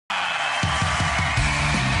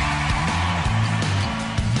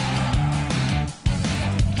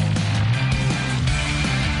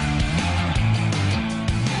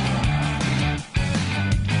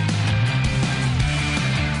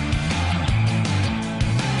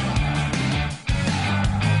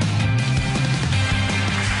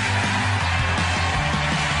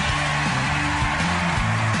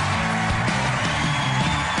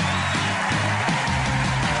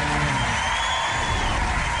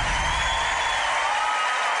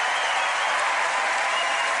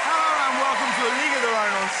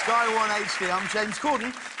Sky One HD, I'm James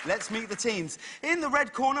Corden. Let's meet the teams. In the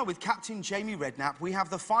red corner with Captain Jamie Redknapp, we have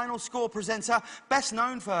the final score presenter, best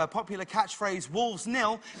known for her popular catchphrase, Wolves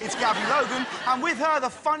nil. It's Gabby Logan. And with her, the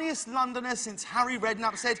funniest Londoner since Harry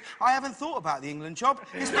Redknapp said, I haven't thought about the England job.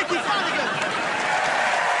 It's Mickey Flanagan.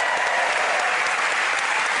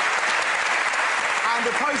 And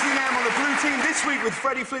opposing them on the blue team this week with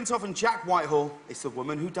Freddie Flintoff and Jack Whitehall, it's the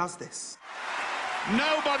woman who does this.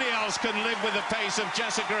 Nobody else can live with the pace of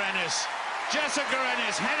Jessica Ennis. Jessica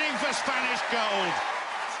Ennis heading for Spanish gold.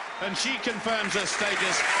 And she confirms her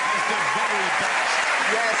status as the very best.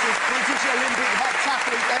 Yes, it's British Olympic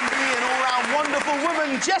heptathlete, MB, and all-round wonderful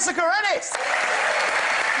woman, Jessica Ennis.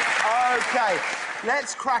 OK,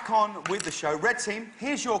 let's crack on with the show. Red team,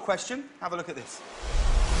 here's your question. Have a look at this.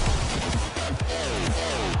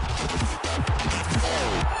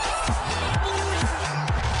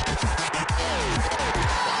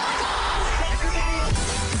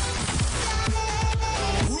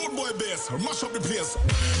 Mash up the place.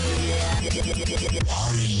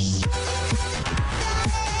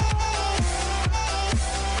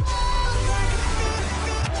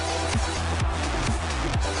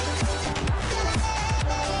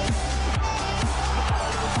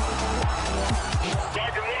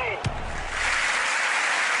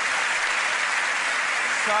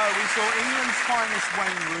 So we saw England's finest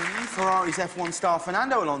Wayne Rooney, Ferrari's F1 star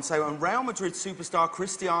Fernando Alonso and Real Madrid superstar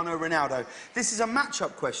Cristiano Ronaldo. This is a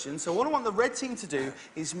match-up question, so what I want the red team to do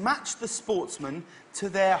is match the sportsmen to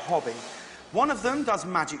their hobby. One of them does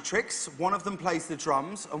magic tricks, one of them plays the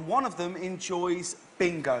drums, and one of them enjoys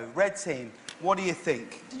bingo. Red team, what do you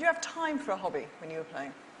think? Did you have time for a hobby when you were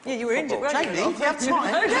playing? Yeah, you were injured, weren't Jamie, you? you have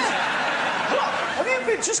time? Oh, yeah. What? Have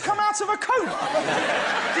you just come out of a coma?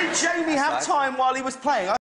 Did Jamie have time while he was playing?